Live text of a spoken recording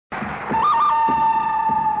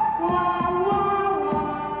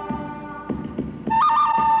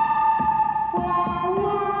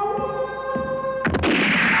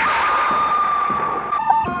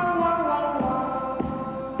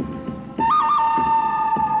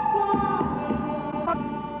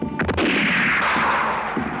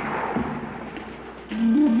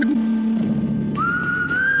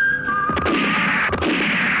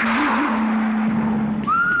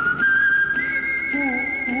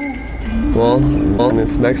Well, and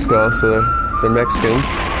it's Mexico, so they're Mexicans.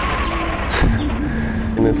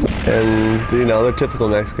 and you know, they're typical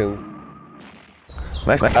Mexicans.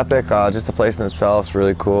 Mexico epic, just the place in itself is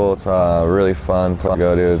really cool. It's really fun to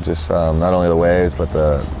go to. Just not only the waves, but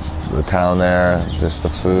the town there, just the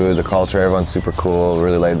food, the culture. Everyone's super cool,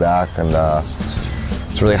 really laid back, and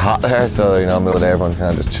it's really hot there. So you know, middle of the day, everyone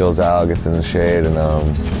kind of just chills out, gets in the shade, and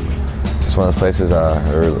just one of those places,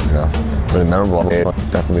 really memorable.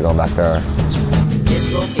 Definitely be going back there.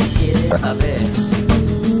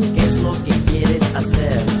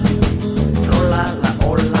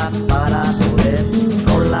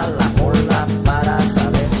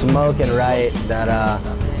 Smoking right that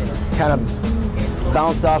kind of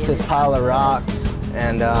bounced off this pile of rocks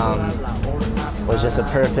and was just a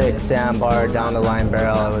perfect sandbar down the line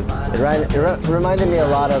barrel. It reminded me a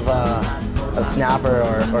lot of snapper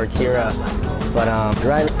or Kira, but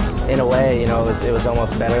right in a way, you know, it was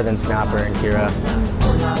almost better than snapper and Kira.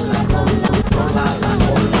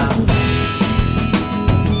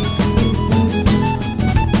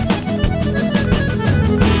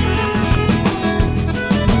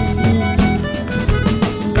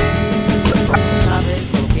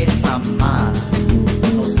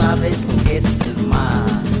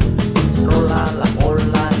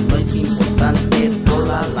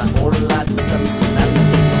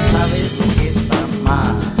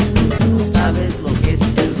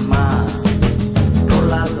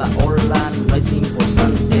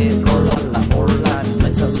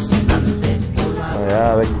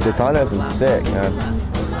 The contest was sick, man.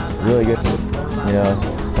 Really good, you know,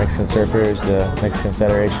 Mexican surfers, the Mexican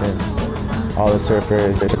Federation, all the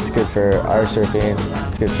surfers. It's good for our surfing,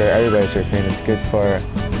 it's good for everybody's surfing,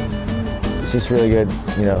 it's just really good,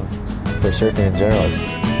 you know, for surfing in general.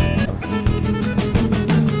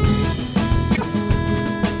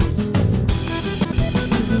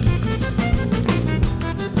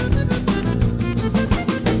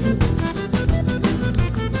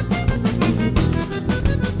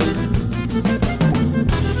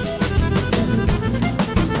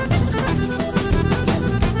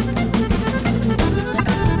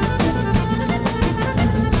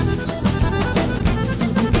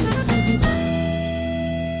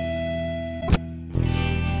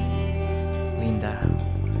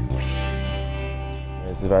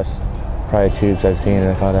 It's the best, probably, tubes I've seen in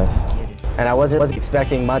the contest. And I wasn't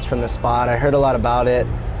expecting much from the spot. I heard a lot about it,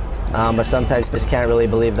 but sometimes just can't really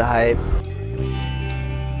believe the hype.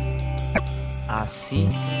 Así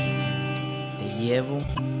te llevo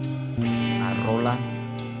a rola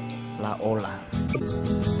la ola.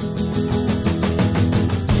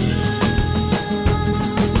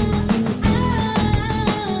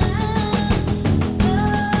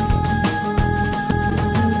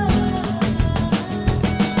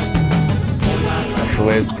 The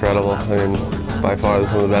wave's incredible. I mean, by far, this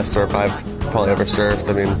is one of the best surf I've probably ever surfed.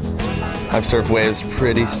 I mean, I've surfed waves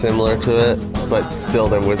pretty similar to it, but still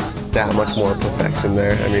there was that much more perfection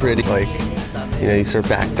there. I mean, pretty, like, you know, you surf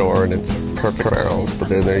backdoor and it's perfect barrels, but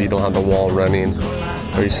then there you don't have the wall running.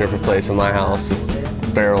 Or you surf a place in my house, just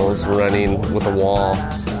barrels running with a wall,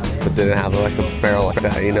 but didn't have like a barrel like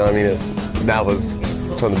that, you know what I mean? That was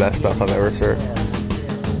some of the best stuff I've ever surfed.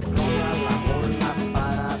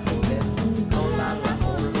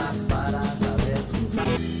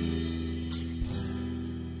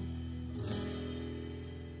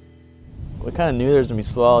 We kind of knew there was going to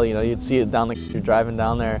be swell, you know, you'd see it down you're driving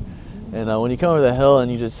down there, and when you come over the hill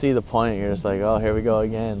and you just see the point, you're just like, oh, here we go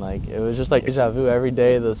again. Like, it was just like deja vu. Every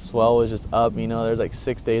day the swell was just up, you know, there's like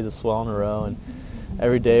 6 days of swell in a row, and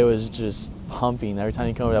every day was just pumping. Every time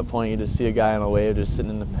you come over that point, you just see a guy on a wave just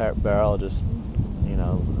sitting in the barrel, just, you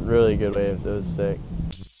know, really good waves. It was sick.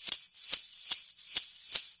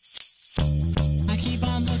 I keep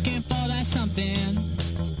on looking for that something.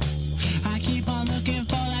 I keep on looking for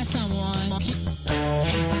that someone. I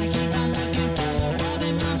keep on looking for the world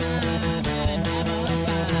in my mind, but I never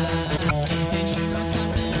find. And you know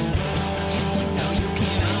something? You know you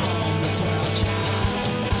can't own this world, child.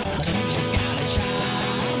 You just gotta try.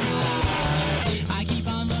 I keep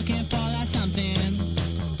on looking for that something.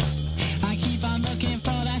 I keep on looking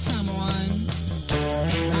for that someone.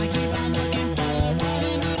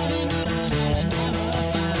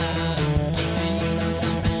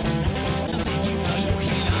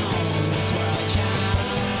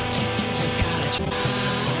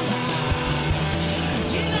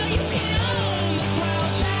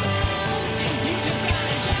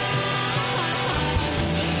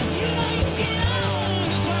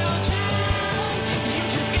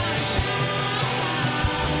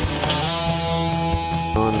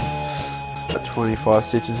 5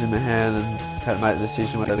 stitches in my hand and had to make the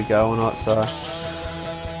decision whether to go or not. So I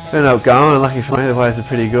ended up going, and lucky for me the waves are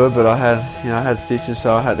pretty good, but I had stitches,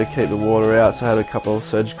 so I had to keep the water out, so I had a couple of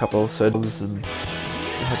surgeons and I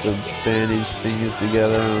had to bandage fingers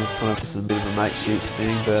together, and kind of just a bit of a makeshift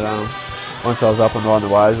thing. But once I was up and riding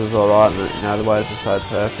the waves, it was alright, and the waves were so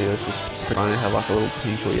perfect. It was just funny how like a little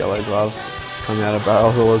pink or yellow glove coming out of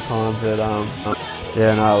barrels all the time. But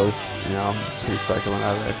yeah, no, it was, I'm pretty stoked I went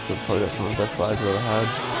over there because I probably got some of the best waves I've ever had.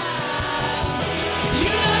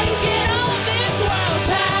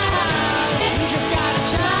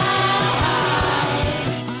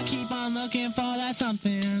 I keep on looking for that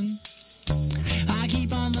something. I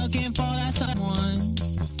keep on looking for that someone.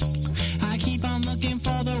 I keep on looking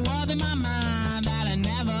for the world in my mind that I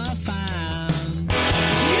never found.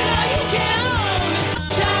 You know you can own this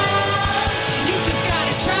child. You just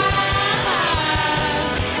gotta try.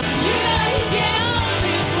 You know you can own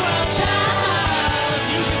this world, child.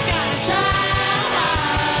 You just gotta try.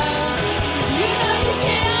 You know you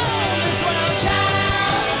can own this world,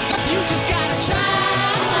 child. You just gotta try.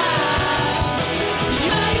 You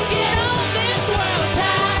know you can own this world,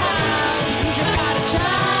 child. You just gotta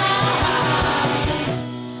try.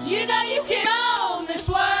 You know you can own this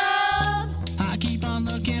world. I keep on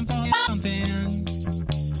looking for something.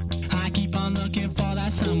 I keep on looking for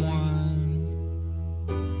that someone.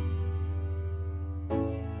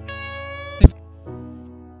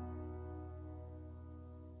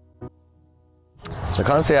 The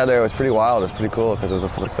concept out there was pretty wild. It was pretty cool because it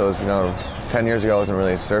was 10 years ago I wasn't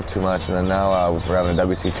really surfed too much, and then now we're having a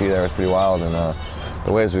WCT there. It's pretty wild, and the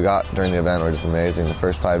waves we got during the event were just amazing. The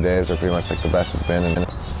first 5 days were pretty much like the best it's been in, like,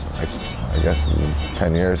 I guess,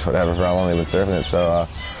 10 years, whatever, for how long we've been surfing it. So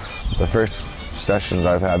the first sessions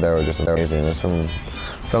I've had there were just amazing. There's some of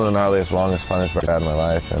the gnarliest, longest, funnest I've had in my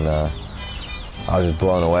life, and I was just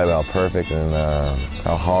blown away by how perfect and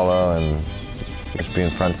how hollow, and just being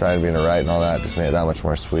frontside, being a right and all that just made it that much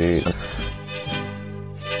more sweet.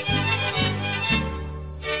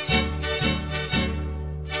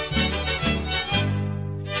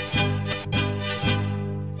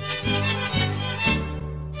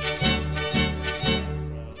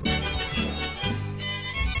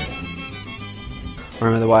 I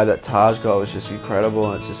remember the way that Taj got was just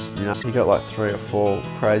incredible. It's just, he got like 3 or 4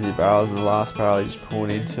 crazy barrels, and the last barrel he just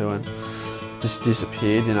pulled into and just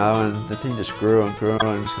disappeared, and the thing just grew and grew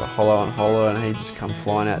and just got hollow and hollow, and he just come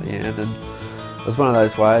flying out the end. And it was one of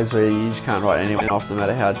those waves where you just can't write anyone off no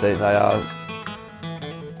matter how deep they are.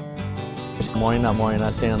 Just morning,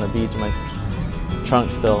 I stayed on the beach, my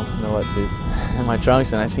trunk still, no wetsuits, in my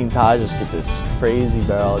trunks, and I seen Taj just get this crazy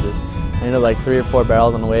barrel. I ended up like 3 or 4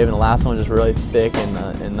 barrels on the wave, and the last one was just really thick and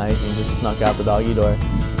nice, and just snuck out the doggy door.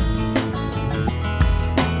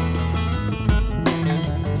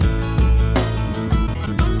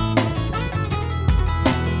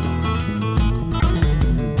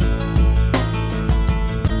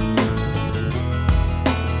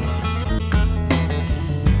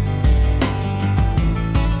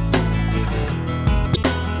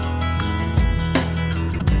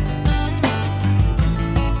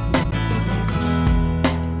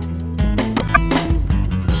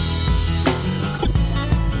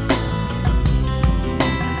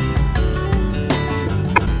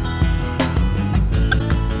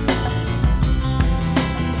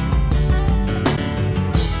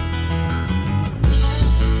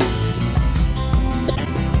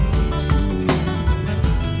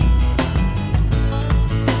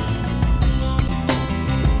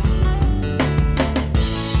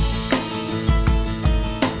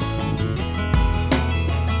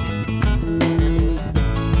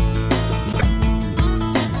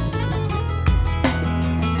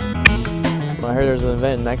 When I heard there was an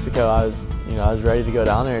event in Mexico, I was ready to go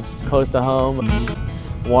down there. It's close to home,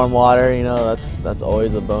 warm water. That's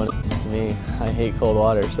always a bonus to me. I hate cold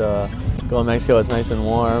water, so going to Mexico, it's nice and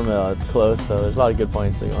warm. It's close, so there's a lot of good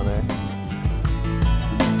points to going there.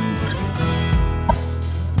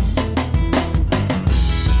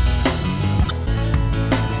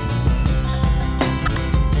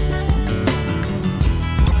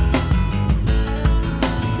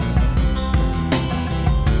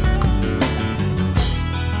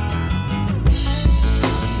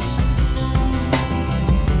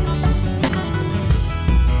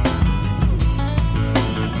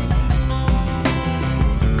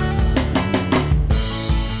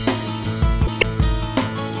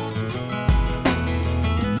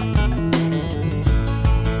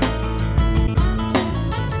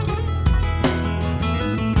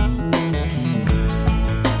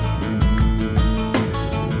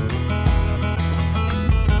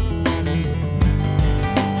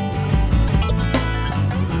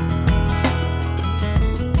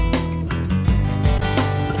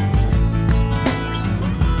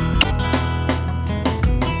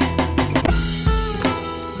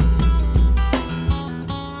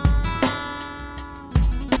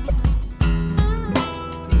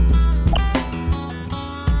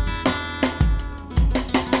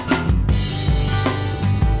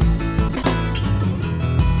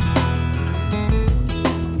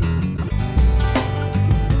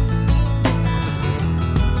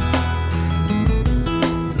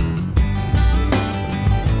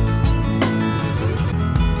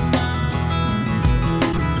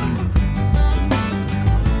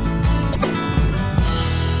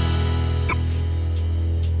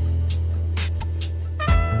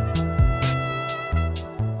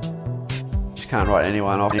 can't write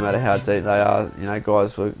anyone off, no matter how deep they are. You know,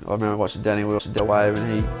 guys were. I remember watching Danny Wilson do a wave,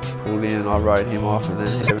 and he pulled in, and I wrote him off, and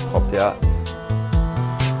then he popped out.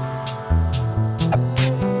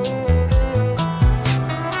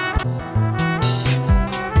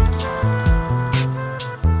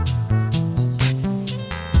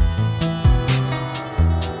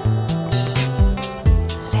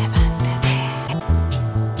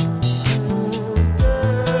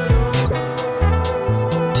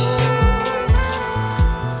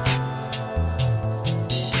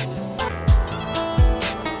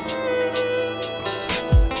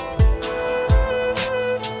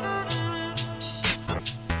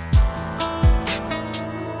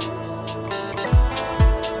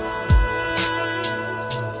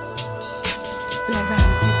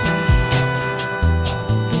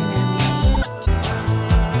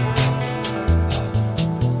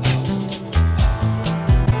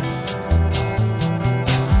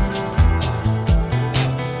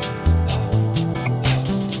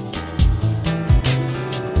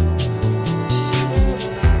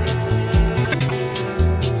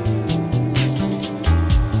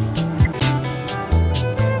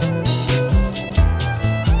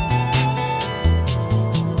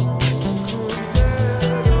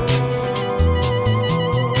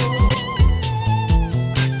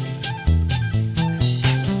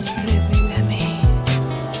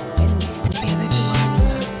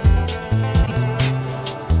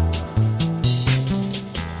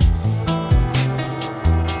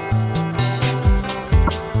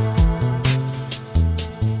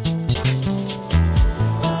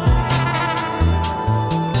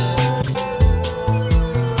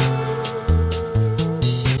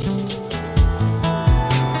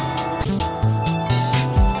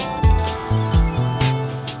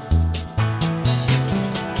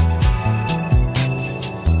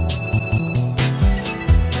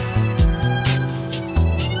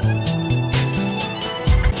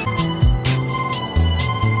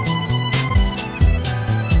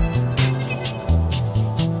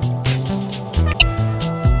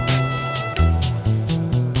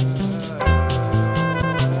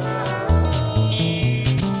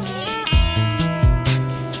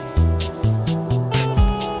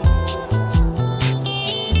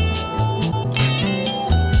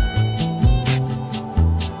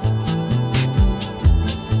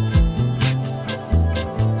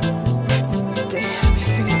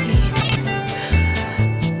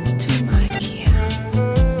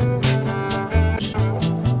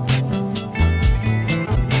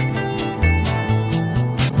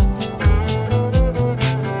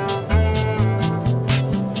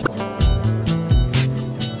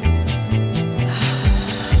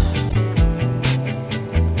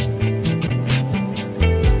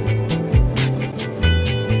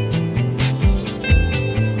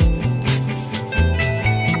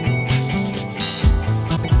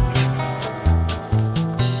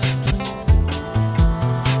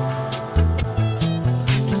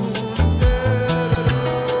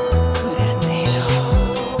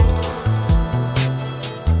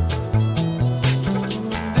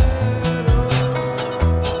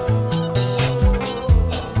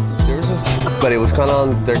 But it was kind of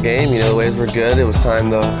on their game, you know, the waves were good. It was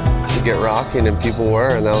time to get rocking, and people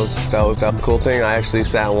were, and that was the cool thing. I actually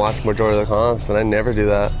sat and watched majority of the contests, and I never do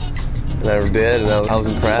that. And I never did, and I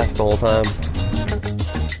was impressed the whole time.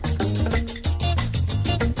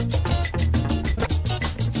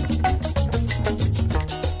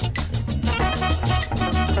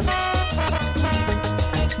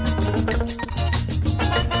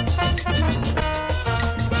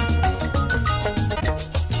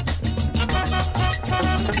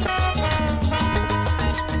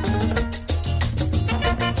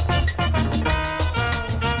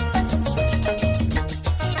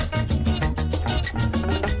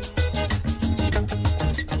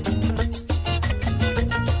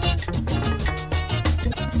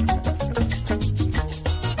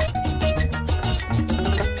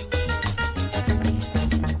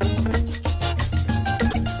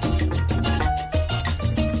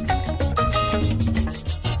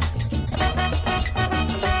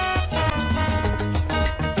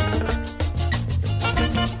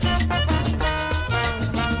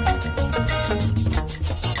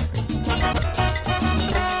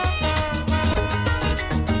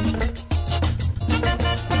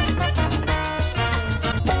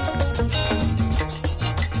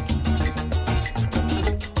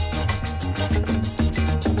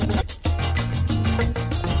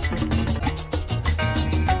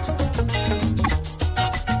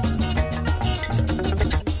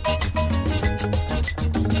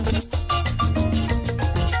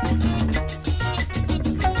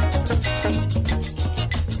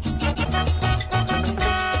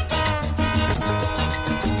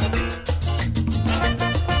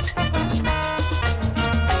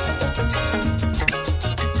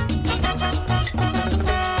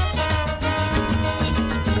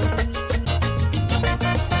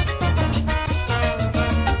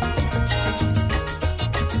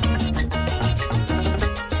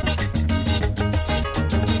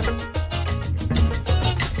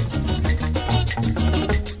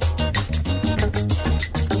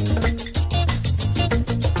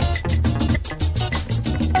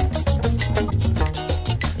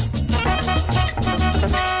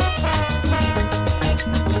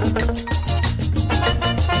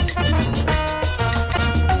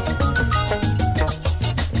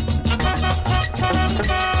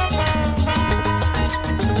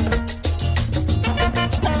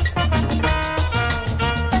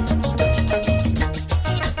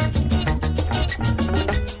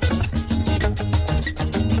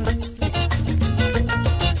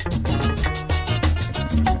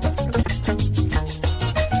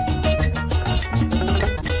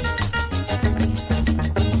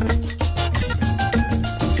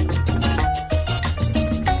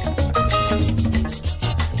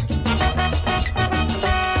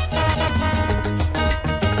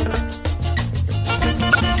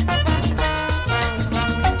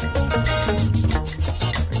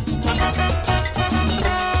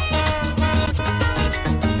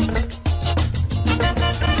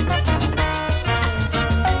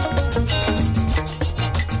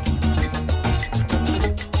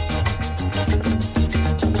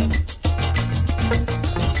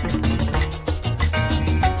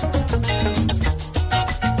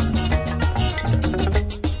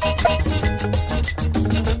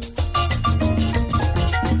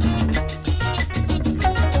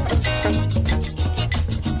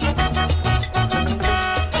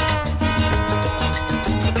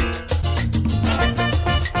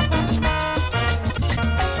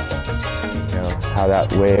 have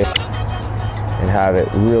that wave and have it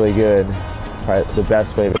really good. Probably the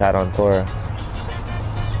best wave we've had on tour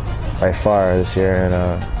by far this year, and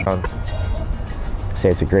I'd say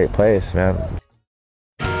it's a great place, man.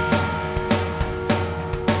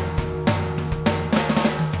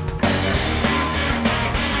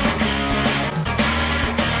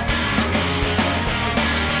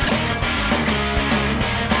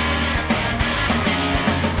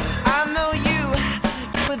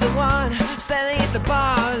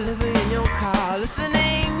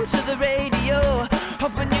 Listening to the radio,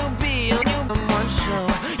 hoping you'll be on one show.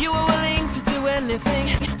 You were willing to do anything,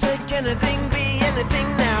 take anything, be anything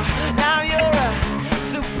now. Now you're a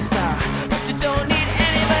superstar, but you don't need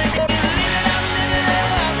anybody to live it up, live it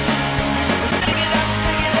up. Sing it up,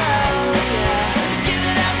 sing it out, yeah. Give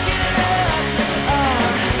it up, give it up. Oh,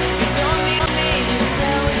 you don't need me to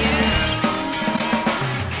tell you.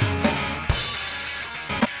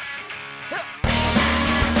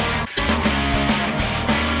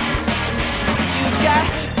 Got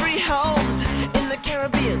 3 homes in the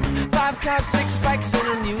Caribbean, 5 cars, 6 bikes, and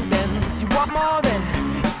a new Benz. You want more than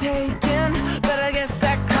taken, but I guess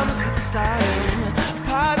that comes with the starting.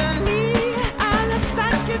 Pardon me, looks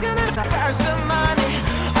like you're gonna borrow some money.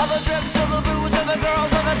 All the drugs, all the booze, all the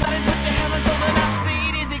girls, all the buddies, but you haven't sold enough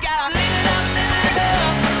CDs. You gotta live it up, live it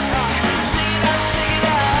up. Shake it up, shake it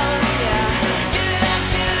out, yeah. Give it up,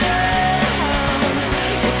 give it up.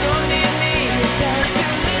 You don't need me to tell you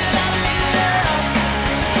to live it up, live it up.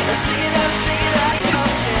 Shake it up, yeah.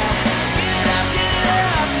 Give it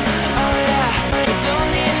up, oh yeah. You don't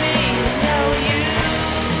need me to tell you.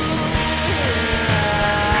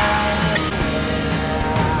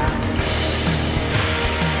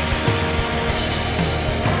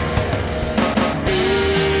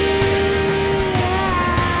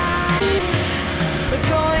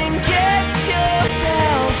 Go and get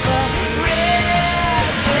yourself arrested.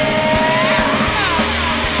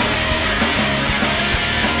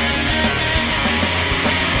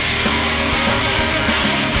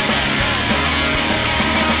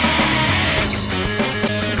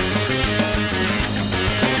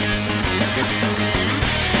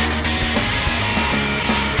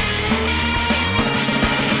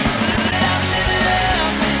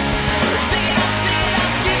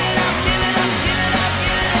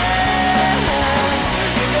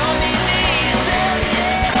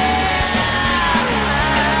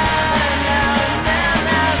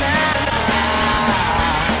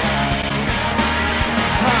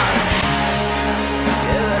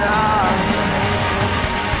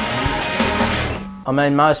 I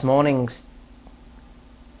mean, most mornings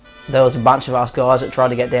there was a bunch of us guys that tried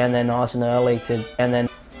to get down there nice and early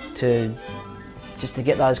to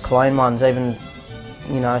get those clean ones, even,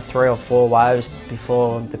 you know, 3 or 4 waves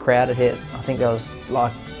before the crowd had hit. I think there was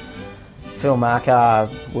like Phil Macker,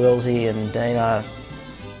 Wilsey and Dino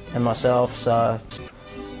and myself, so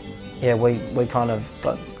yeah, we kind of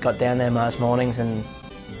got down there most mornings and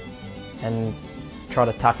tried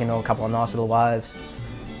to tuck into a couple of nice little waves.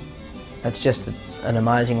 It's just an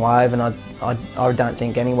amazing wave, and I don't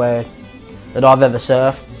think anywhere that I've ever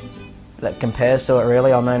surfed that compares to it,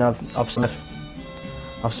 really. I mean, I've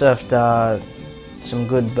surfed some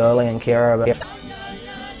good Burley and Kira, but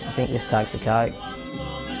I think this takes the cake.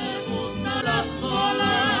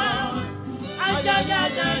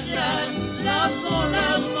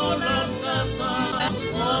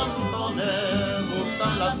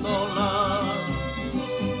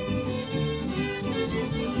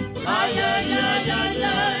 Ay, ay, ay, ay,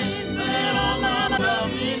 ay, pero nada a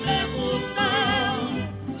mí me gusta.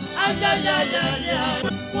 Ay, ay, ay, ay, ay,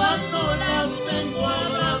 cuando las tengo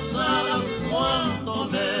abrazadas, cuando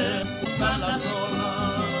me gustan las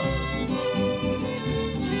olas.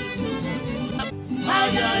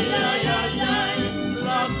 Ay, ay, ay, ay, ay,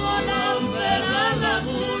 las olas de la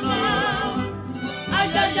laguna. Ay,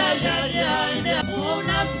 ay, ay, ay, ay,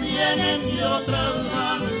 unas vienen y otras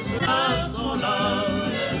van, las olas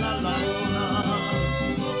de la laguna.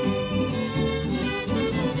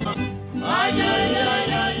 Ay, ay,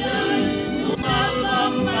 ay, ay, ay, unas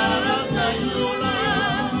lámparas hay una.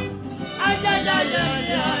 Ay, ay, ay, ay,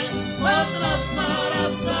 ay, otras para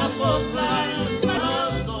Zapotlán,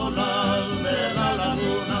 las olas de la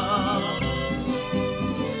laguna.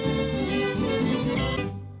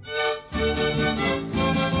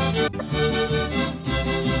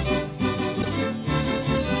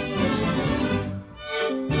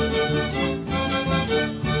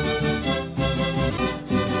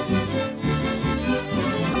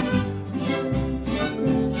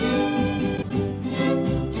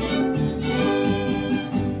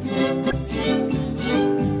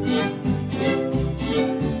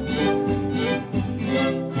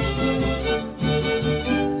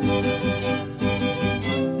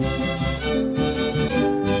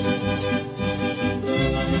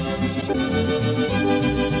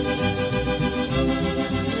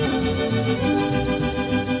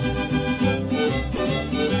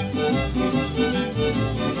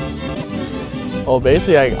 Well,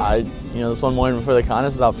 basically, this one morning before the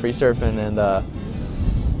contest, I was out free surfing, and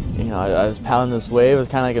I was pounding this wave. It was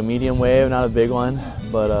kind of like a medium wave, not a big one,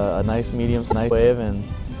 but a nice medium, nice wave, and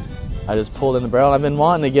I just pulled in the barrel. I've been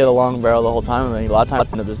wanting to get a long barrel the whole time. I mean, a lot of times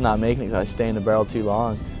I end up just not making it because I stay in the barrel too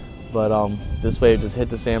long. But this wave just hit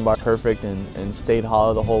the sandbar perfect and stayed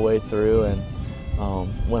hollow the whole way through, and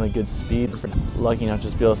went a good speed. Lucky enough to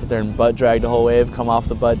just be able to sit there and butt drag the whole wave, come off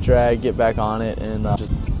the butt drag, get back on it, and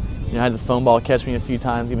just I had the foam ball catch me a few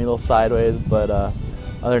times, give me a little sideways. But other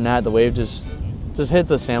than that, the wave just hit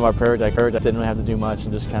the sandbar perfect. I didn't really have to do much,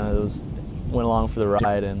 and just kind of went along for the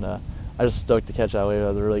ride. And I was stoked to catch that wave. That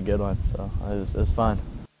was a really good one, so it was fun.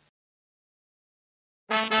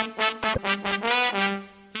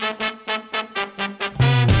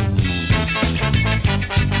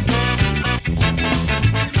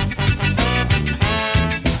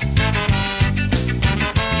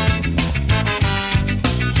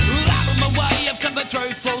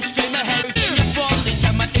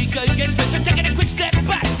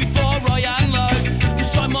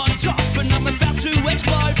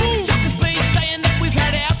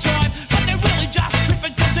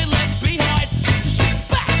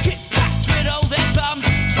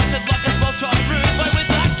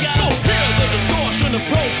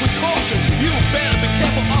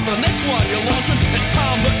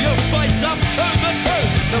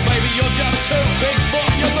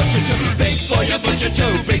 You're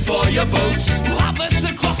too big for your boots. Harvest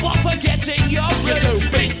the crop while forgetting your roots. You're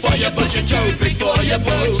too big for your boots. You're too big for your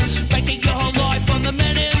boots. Making your whole life on the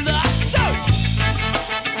men in the suit.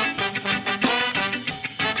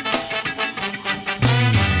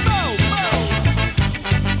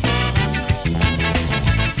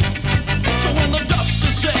 So when the dust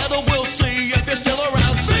is settled, we'll see if you're still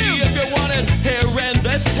around. See if you're wanted here in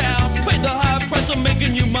this town. Paid the high price of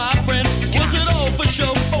making you my friend. Was it all for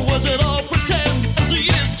show or was it all pretend?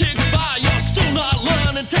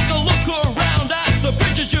 Take a look around at the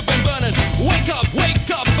bridges you've been burning. Wake up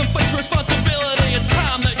and face responsibility. It's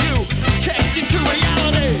time that you checked into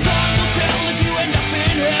reality. Time will tell if you end up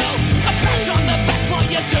in hell. A pat on the back for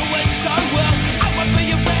you doing so well. I won't be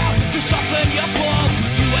around to soften your fall.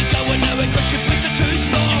 You ain't going nowhere cause your boots are too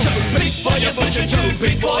small. You're too big for your boots, you're too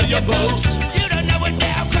big for your boots. You don't know it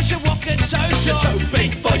now cause you're walking so short. You're too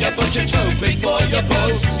big for your boots, you're too big for your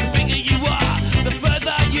boots. The bigger you are, the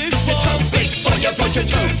further you fall. You're too big for your boots, you're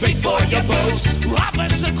too big for your boots.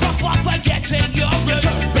 Harvest the crop while forgetting your roots.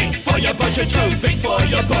 You're too big for your boots, you're too big for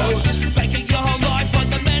your boots. Making your whole life on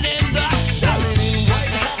the men in the suit.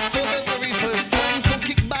 White hot for the very first time, so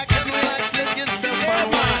kick back and relax, let yourself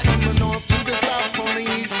unwind. From the north to the south, from the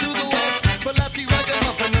east to the west, for Lati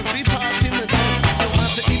ragamuffin as we party in the dance. Don't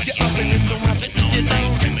have to eat you up and it's don't have to eat you down.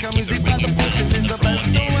 Come easy by the focus is the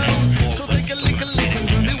best around. So take a lick and listen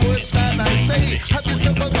to the words that I say. Have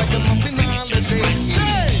yourself a ragamuffin holiday.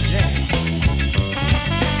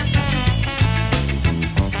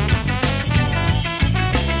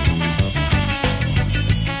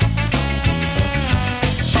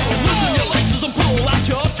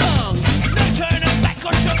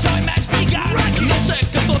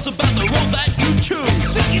 About the road that you choose.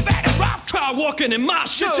 Think you've had a rough try walking in my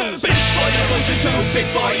shoes. You're too big for your boots, you're too big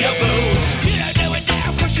for your boots. You don't know it now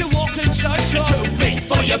cause you're walking so tall. You're too big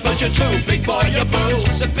for your boots, you're too big for your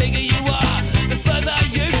boots. The bigger you are, the further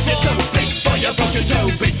you fall. You're too big for your boots, you're too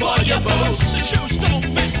big for your boots. The shoes don't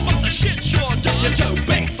fit but the shit sure does. You're too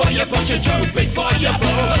big for your boots, you're too big for your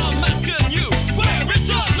boots. I'm asking you, where is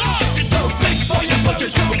the love? You're too big for your boots,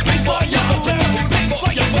 you're too big for your boots. You're too big for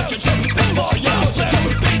your boots, you're too big for your boots. You're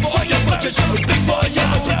too big for your boots, you're too big for your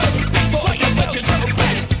boots. You're too big for your boots, you're too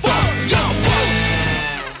big for your boots.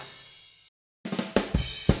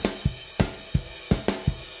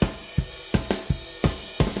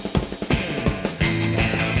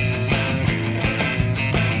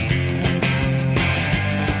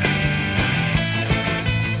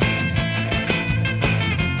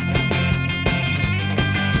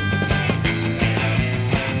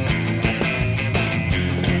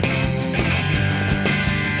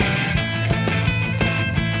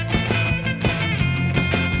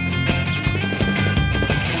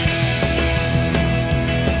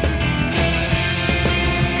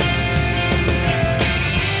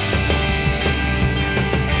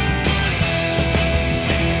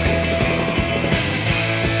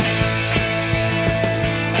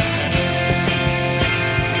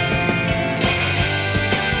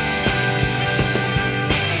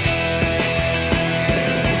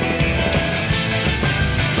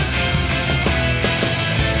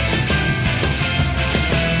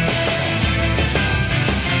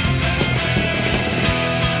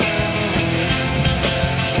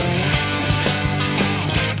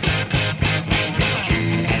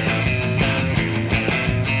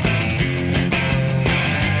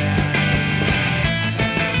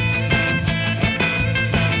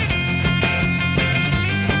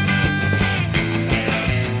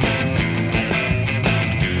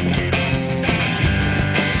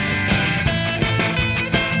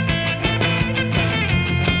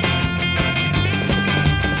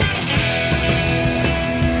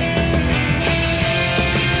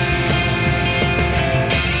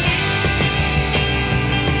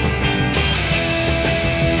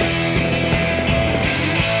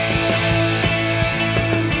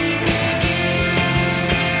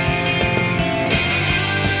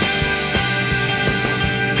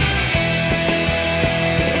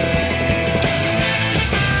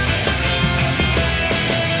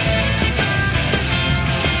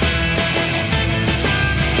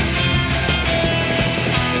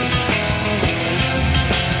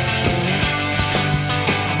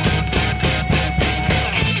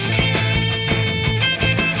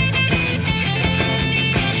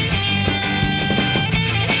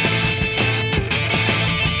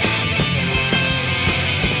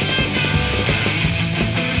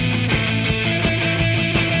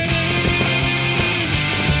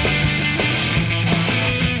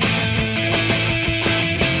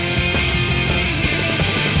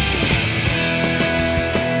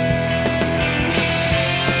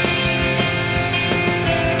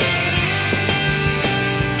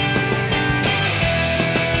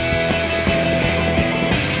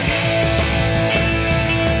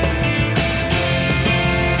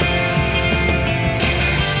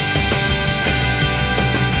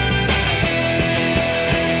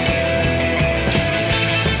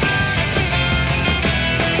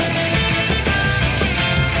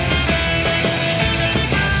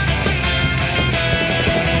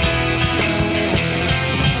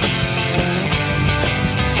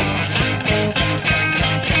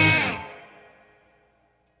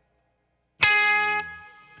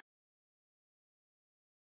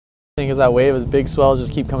 thing is that wave, as big swells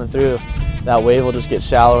just keep coming through, that wave will just get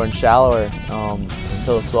shallower and shallower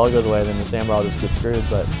until the swell goes away. Then the sandbar will just get screwed.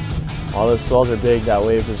 But all those swells are big. That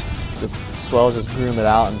wave just, the swells just groom it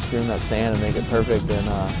out and just groom that sand and make it perfect. And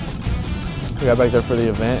we got back there for the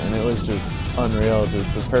event, and it was just unreal.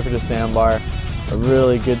 Just the perfectest sandbar, a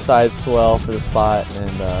really good sized swell for the spot,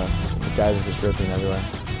 and the guys are just ripping everywhere.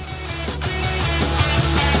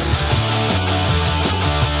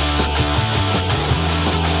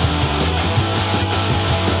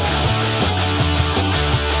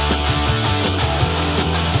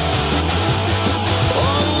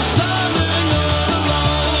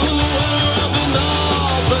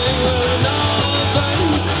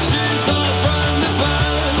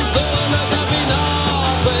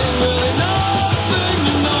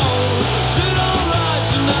 She don't lie,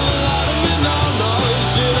 she never lied to me, no,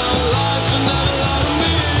 no.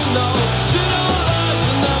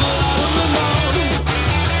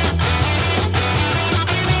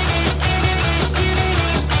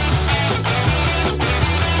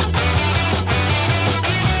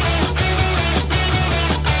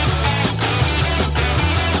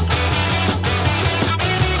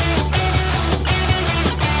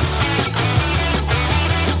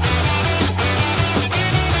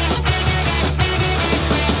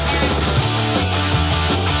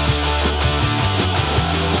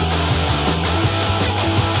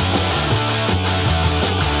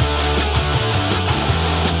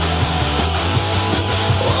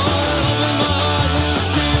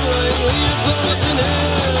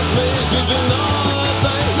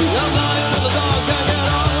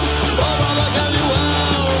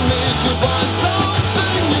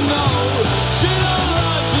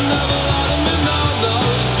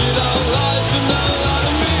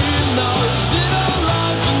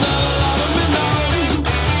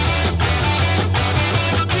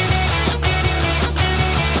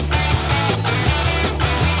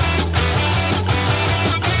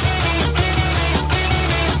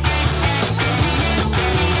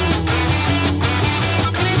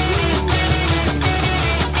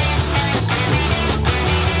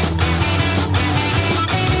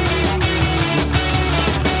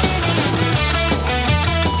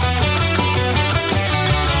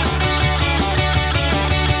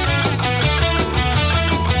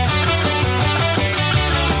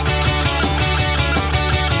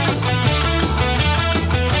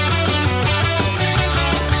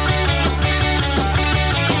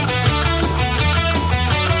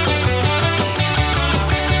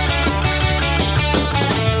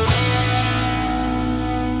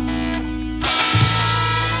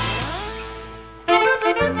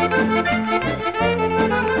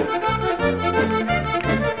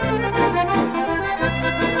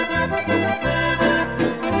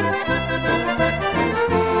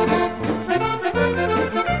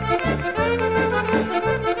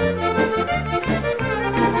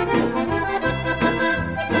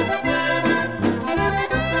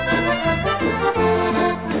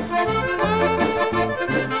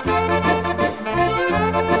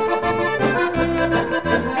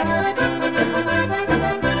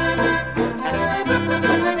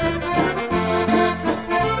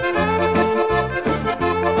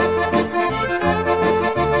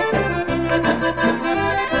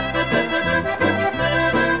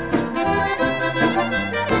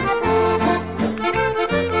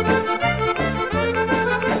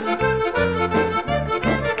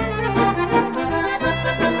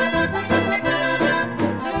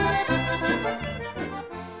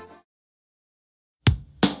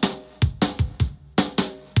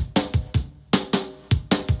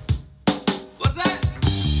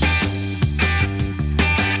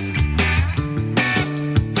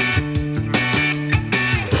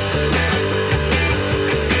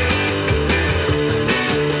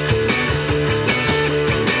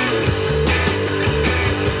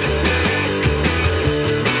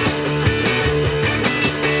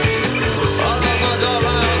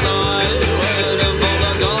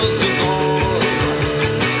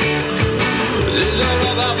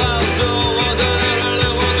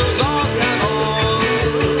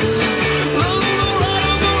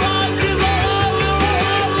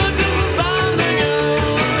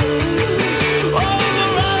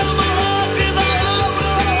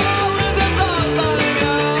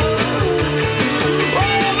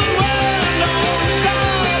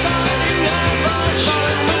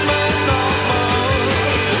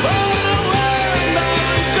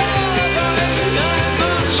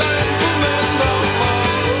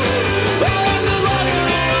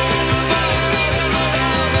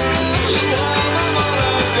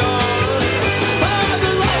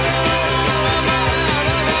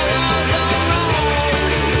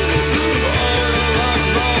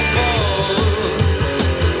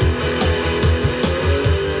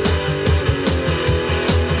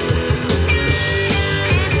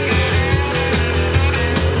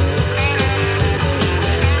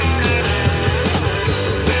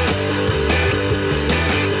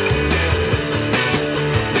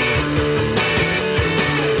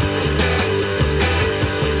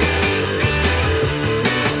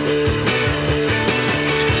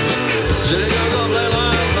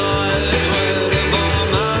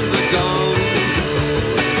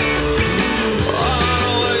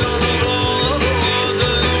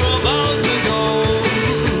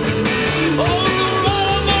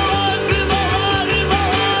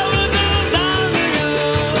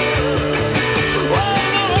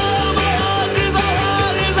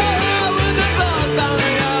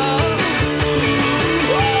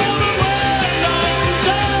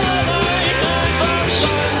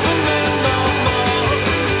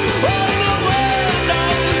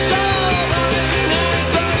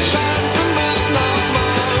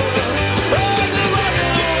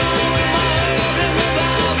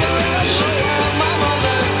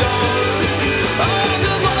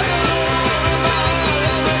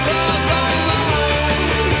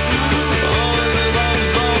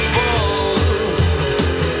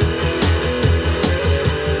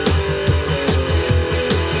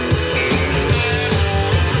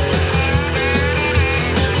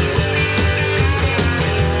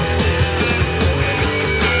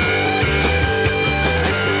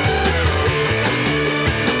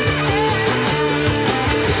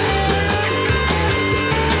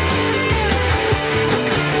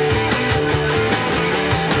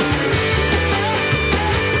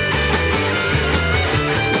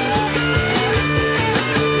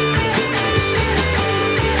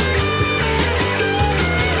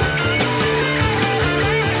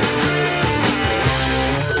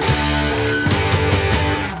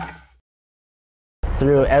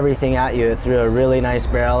 everything at you. It threw a really nice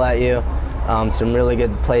barrel at you. Some really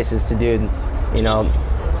good places to do, you know,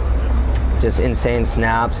 just insane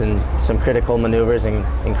snaps and some critical maneuvers in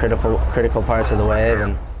critical parts of the wave.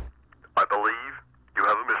 And I believe you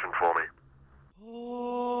have a mission for me.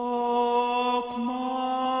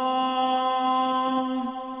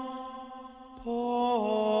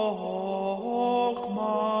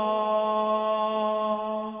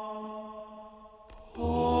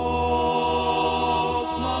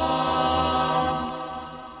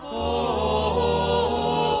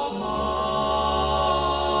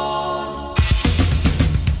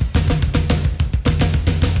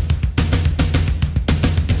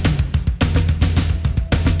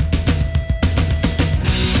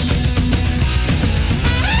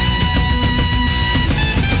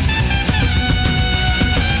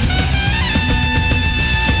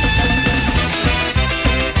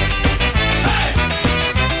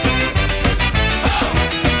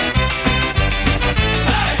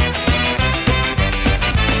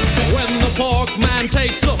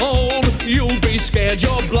 Takes a hold, you'll be scared,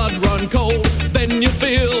 your blood run cold. Then you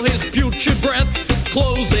feel his putrid breath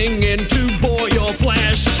closing in to bore your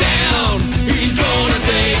flesh down. He's gonna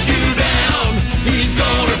take you down. He's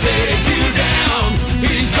gonna take you down.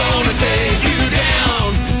 He's gonna take you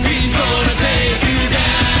down. He's gonna take you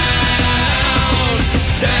down.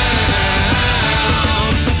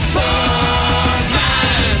 Down.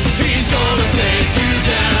 Porkman, he's gonna take you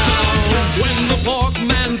down. When the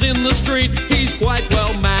Porkman's in the street, he's quite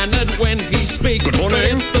well mannered when he speaks. Good morning. But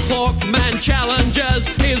if the Porkman challenges,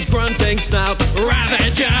 his grunting snout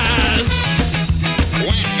ravages.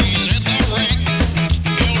 When he's in the ring,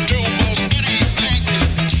 he'll do most anything.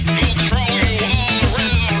 He'll throw you all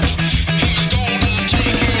around. He's gonna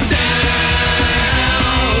take you down.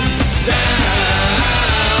 Down.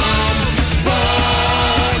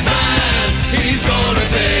 Porkman, he's gonna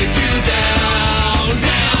take you down.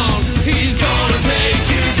 Down. He's gonna take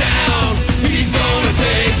you down. He's gonna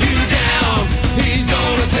take you down. He's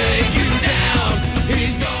gonna take you down.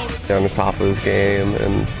 He's gonna on the top of his game,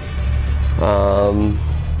 and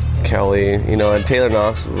Kelly, you know, and Taylor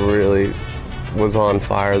Knox really was on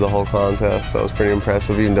fire the whole contest. So it was pretty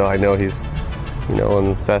impressive, even though I know he's, you know, one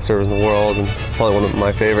of the best servers in the world and probably one of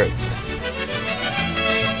my favorites.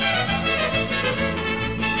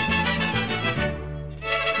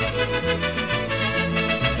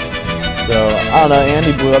 So, I don't know,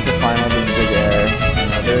 Andy blew up the final with a big air.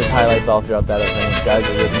 You know, there's highlights all throughout that event. Guys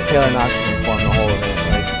are ripping. Taylor Knox performed the whole event.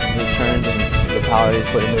 Like, his turns and the power he's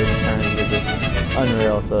put into his turns were just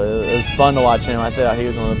unreal. So it was fun to watch him. I thought he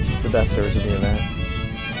was one of the best servers of the event.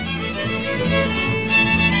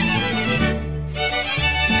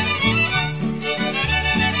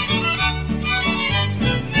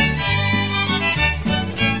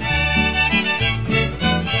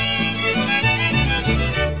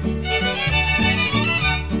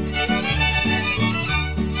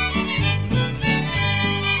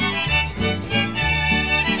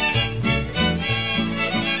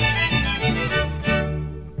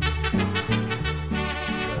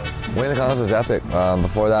 Winning the contest was epic.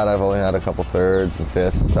 Before that, I've only had a couple thirds and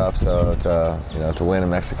fifths and stuff. So to win in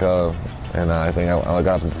Mexico, and I think I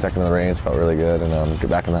got up in second in the range, felt really good, and get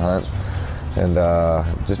back in the hunt. And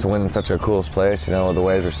just to win in such a cool place, you know, the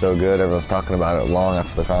waves are so good. Everyone's talking about it long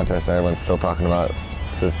after the contest. Everyone's still talking about it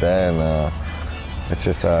to this day, and it's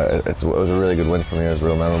just it was a really good win for me. It was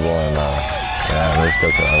real memorable, and yeah, I'm really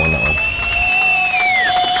stoked that I won that one.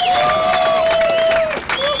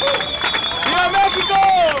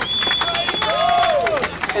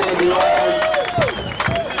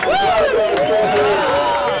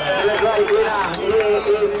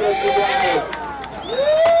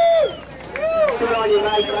 Good on you,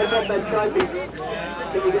 mate. I got that trophy.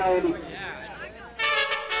 Here you go, Andy.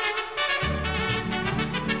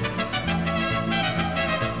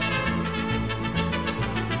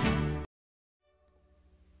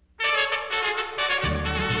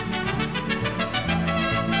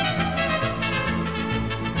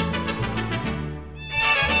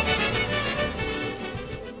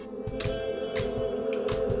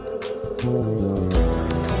 Mm-hmm.